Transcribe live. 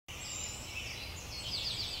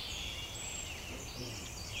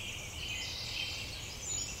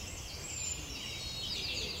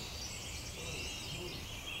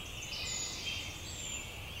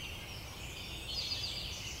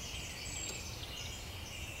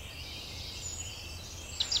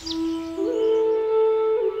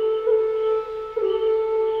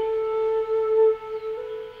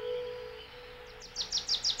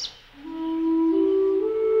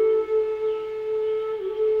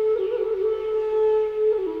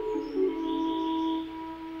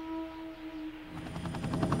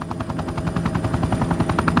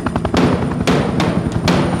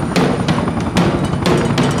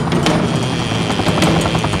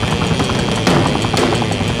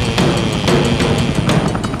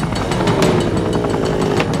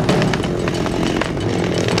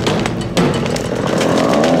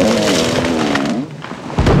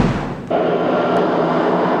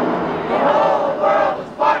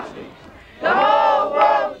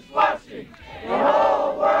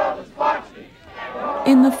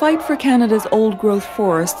In the fight for Canada's old-growth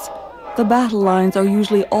forests, the battle lines are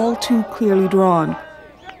usually all too clearly drawn.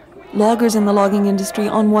 Loggers in the logging industry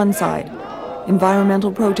on one side,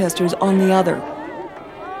 environmental protesters on the other.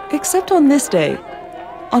 Except on this day,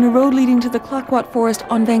 on a road leading to the Clayoquot Forest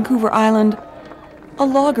on Vancouver Island, a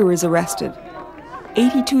logger is arrested.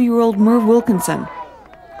 82-year-old Merve Wilkinson,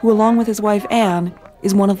 who along with his wife Anne,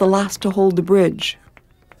 is one of the last to hold the bridge.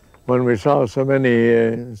 When we saw so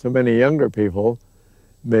many younger people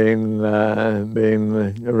being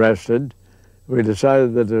arrested, we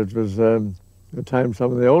decided that it was the time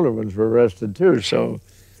some of the older ones were arrested too. So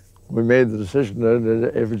we made the decision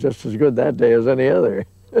that it was just as good that day as any other.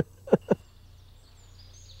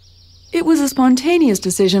 It was a spontaneous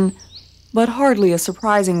decision, but hardly a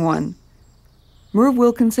surprising one. Merve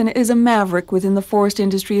Wilkinson is a maverick within the forest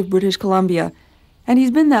industry of British Columbia, and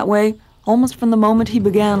he's been that way almost from the moment he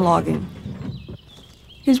began logging.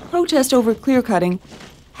 His protest over clear-cutting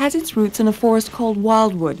has its roots in a forest called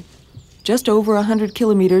Wildwood, just over 100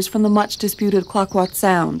 kilometers from the much-disputed Clayoquot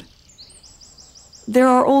Sound. There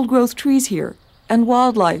are old-growth trees here, and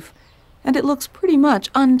wildlife, and it looks pretty much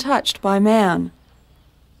untouched by man.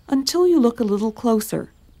 Until you look a little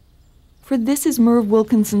closer. For this is Merve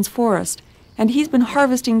Wilkinson's forest, and he's been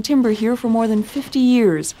harvesting timber here for more than 50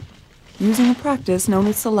 years, using a practice known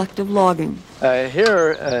as selective logging.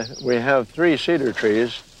 Here we have 3 cedar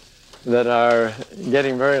trees that are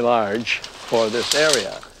getting very large for this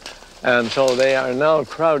area. And so they are now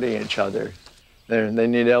crowding each other. They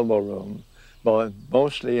need elbow room, but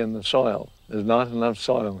mostly in the soil. There's not enough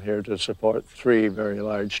soil here to support 3 very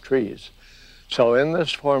large trees. So in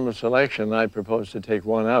this form of selection, I propose to take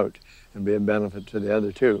one out and be a benefit to the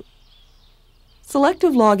other 2.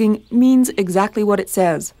 Selective logging means exactly what it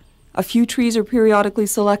says. A few trees are periodically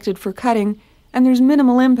selected for cutting, and there's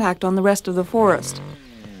minimal impact on the rest of the forest.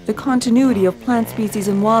 The continuity of plant species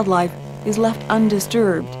and wildlife is left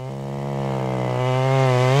undisturbed.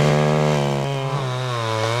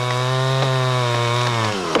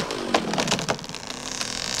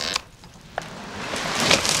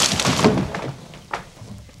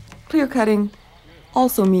 Clear-cutting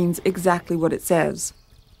also means exactly what it says.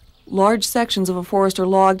 Large sections of a forest are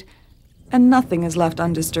logged, and nothing is left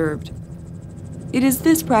undisturbed. It is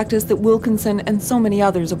this practice that Wilkinson and so many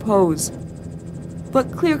others oppose.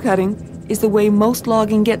 But clear-cutting is the way most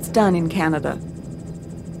logging gets done in Canada.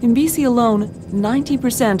 In BC alone,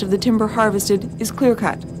 90% of the timber harvested is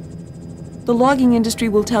clear-cut. The logging industry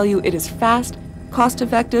will tell you it is fast,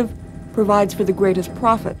 cost-effective, provides for the greatest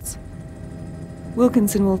profits.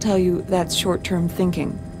 Wilkinson will tell you that's short-term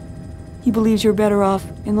thinking. He believes you're better off,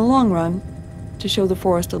 in the long run, to show the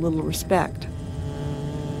forest a little respect.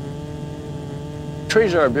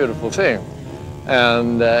 Trees are a beautiful thing,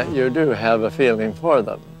 and you do have a feeling for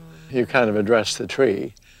them. You kind of address the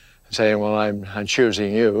tree, saying, well, I'm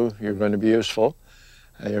choosing you, you're going to be useful,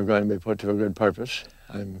 you're going to be put to a good purpose.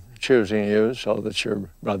 I'm choosing you so that your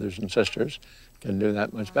brothers and sisters can do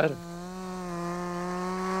that much better.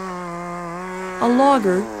 A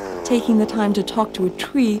logger, taking the time to talk to a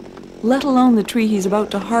tree, let alone the tree he's about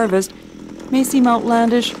to harvest, may seem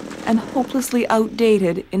outlandish and hopelessly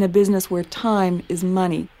outdated in a business where time is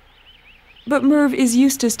money. But Merve is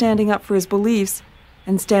used to standing up for his beliefs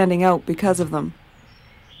and standing out because of them.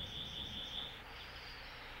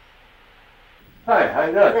 Hi, how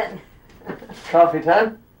you doing? Coffee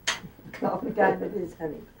time? Coffee time it is,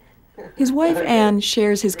 honey. His wife Anne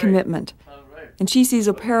shares his commitment, and she sees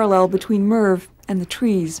a parallel between Merve and the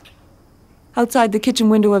trees. Outside the kitchen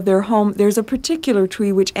window of their home, there's a particular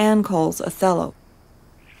tree which Anne calls Othello.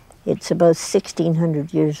 It's about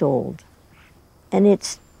 1,600 years old, and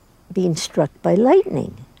it's been struck by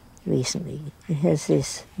lightning recently. It has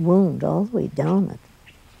this wound all the way down it.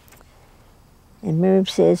 And Merve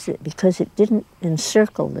says that because it didn't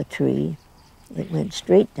encircle the tree, it went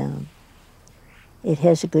straight down, it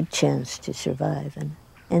has a good chance to survive.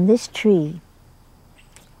 And this tree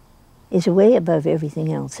is way above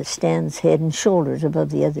everything else. It stands head and shoulders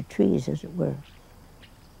above the other trees, as it were.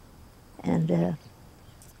 And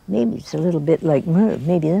maybe it's a little bit like Merve.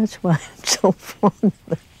 Maybe that's why I'm so fond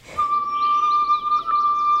of it.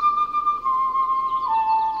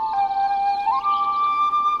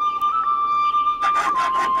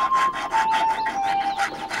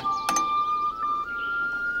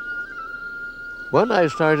 When I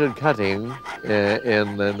started cutting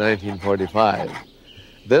in 1945,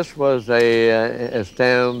 this was a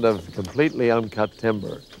stand of completely uncut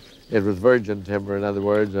timber. It was virgin timber, in other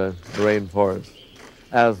words, a rainforest.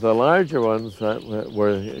 As the larger ones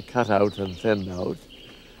were cut out and thinned out,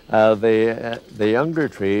 the younger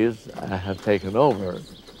trees have taken over,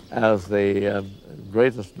 as the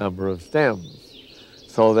greatest number of stems.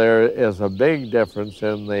 So there is a big difference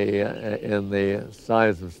in the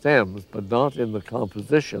size of stems, but not in the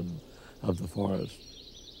composition of the forest.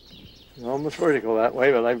 It's almost vertical that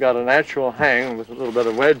way, but I've got a natural hang with a little bit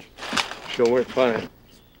of wedge. She'll work fine.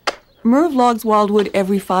 Merve logs wildwood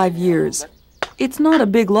every 5 years. It's not a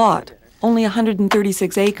big lot, only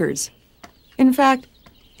 136 acres. In fact,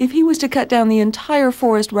 if he was to cut down the entire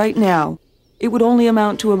forest right now, it would only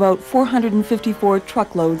amount to about 454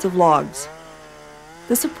 truckloads of logs.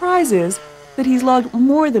 The surprise is that he's logged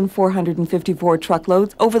more than 454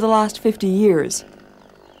 truckloads over the last 50 years.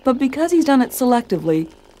 But because he's done it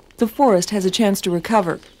selectively, the forest has a chance to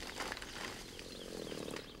recover.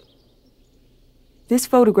 This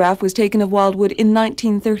photograph was taken of wildwood in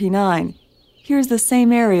 1939. Here's the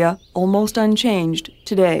same area, almost unchanged,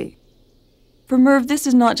 today. For Merve, this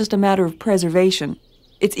is not just a matter of preservation.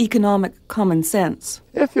 It's economic common sense.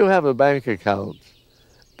 If you have a bank account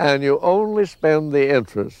and you only spend the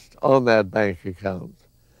interest on that bank account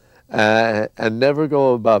and never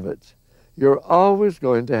go above it, you're always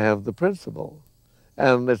going to have the principal.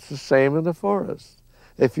 And it's the same in the forest.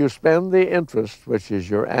 If you spend the interest, which is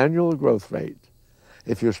your annual growth rate,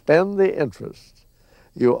 if you spend the interest,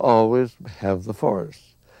 you always have the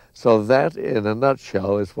forest. So that, in a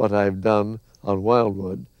nutshell, is what I've done on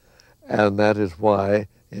Wildwood, and that is why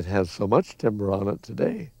it has so much timber on it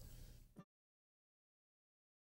today.